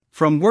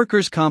From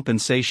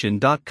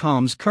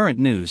WorkersCompensation.com's current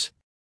news.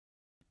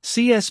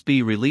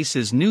 CSB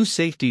releases new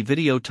safety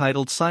video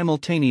titled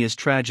Simultaneous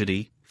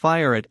Tragedy,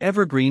 Fire at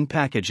Evergreen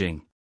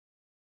Packaging.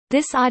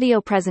 This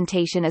audio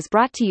presentation is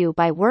brought to you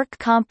by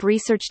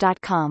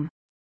WorkCompResearch.com.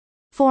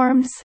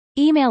 Forms,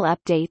 email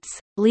updates,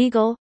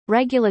 legal,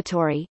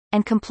 regulatory,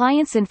 and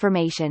compliance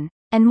information,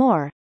 and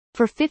more,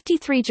 for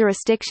 53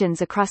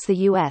 jurisdictions across the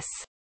U.S.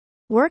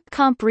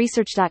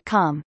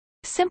 WorkCompResearch.com,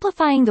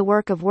 simplifying the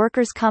work of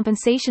workers'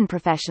 compensation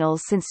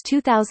professionals since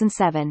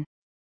 2007.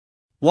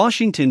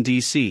 Washington,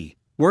 D.C.,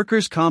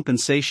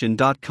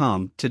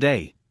 WorkersCompensation.com.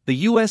 Today, the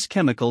U.S.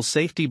 Chemical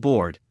Safety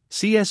Board,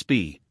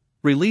 CSB,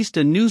 released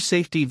a new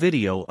safety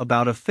video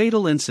about a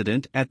fatal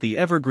incident at the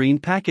Evergreen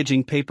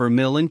packaging paper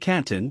mill in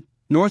Canton,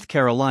 North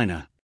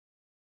Carolina.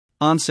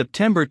 On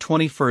September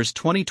 21,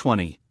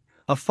 2020,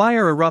 a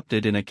fire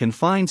erupted in a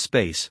confined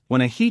space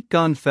when a heat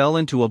gun fell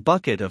into a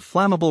bucket of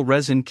flammable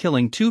resin,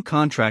 killing 2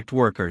 contract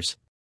workers.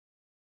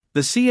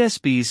 The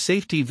CSB's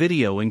safety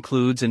video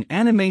includes an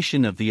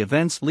animation of the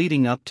events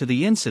leading up to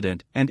the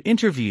incident and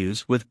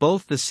interviews with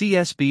both the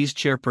CSB's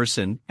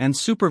chairperson and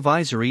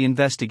supervisory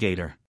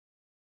investigator.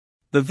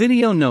 The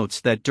video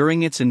notes that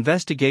during its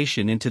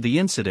investigation into the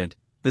incident,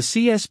 the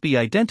CSB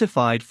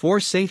identified 4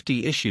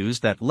 safety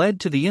issues that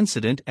led to the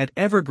incident at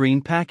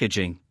Evergreen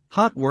Packaging: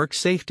 hot work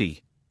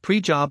safety,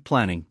 pre-job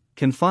planning,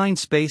 confined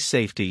space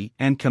safety,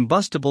 and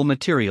combustible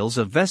materials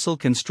of vessel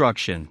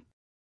construction.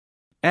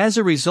 As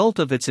a result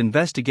of its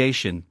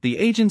investigation, the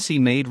agency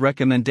made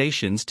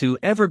recommendations to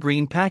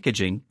Evergreen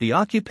Packaging, the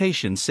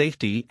Occupation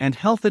Safety and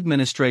Health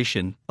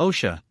Administration,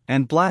 OSHA,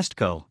 and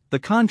Blastco, the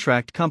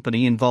contract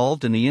company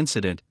involved in the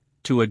incident,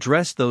 to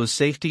address those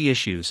safety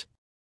issues.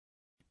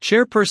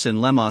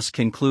 Chairperson Lemos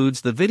concludes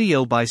the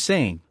video by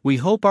saying, "We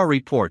hope our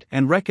report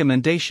and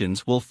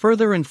recommendations will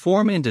further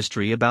inform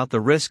industry about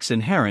the risks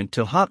inherent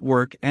to hot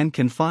work and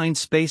confined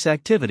space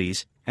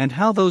activities, and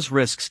how those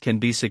risks can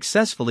be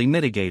successfully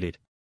mitigated."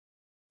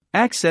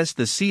 Access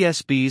the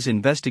CSB's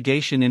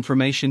investigation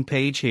information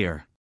page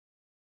here.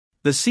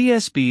 The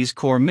CSB's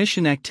core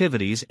mission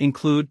activities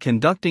include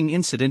conducting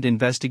incident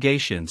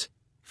investigations,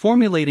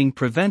 formulating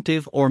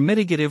preventive or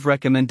mitigative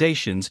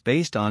recommendations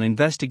based on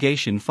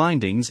investigation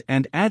findings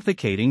and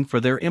advocating for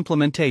their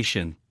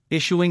implementation,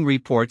 issuing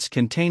reports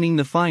containing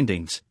the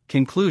findings,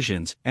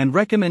 conclusions, and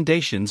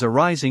recommendations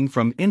arising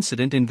from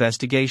incident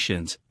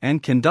investigations,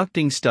 and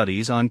conducting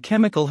studies on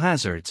chemical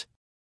hazards.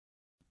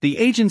 The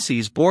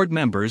agency's board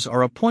members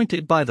are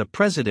appointed by the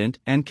President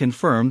and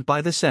confirmed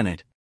by the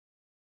Senate.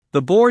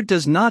 The board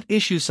does not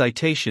issue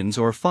citations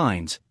or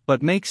fines,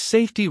 but makes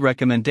safety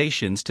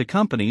recommendations to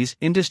companies,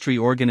 industry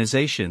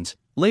organizations,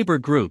 labor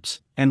groups,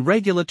 and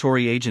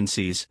regulatory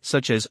agencies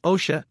such as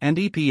OSHA and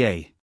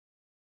EPA.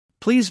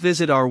 Please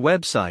visit our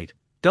website,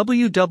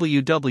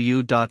 www.csb.gov.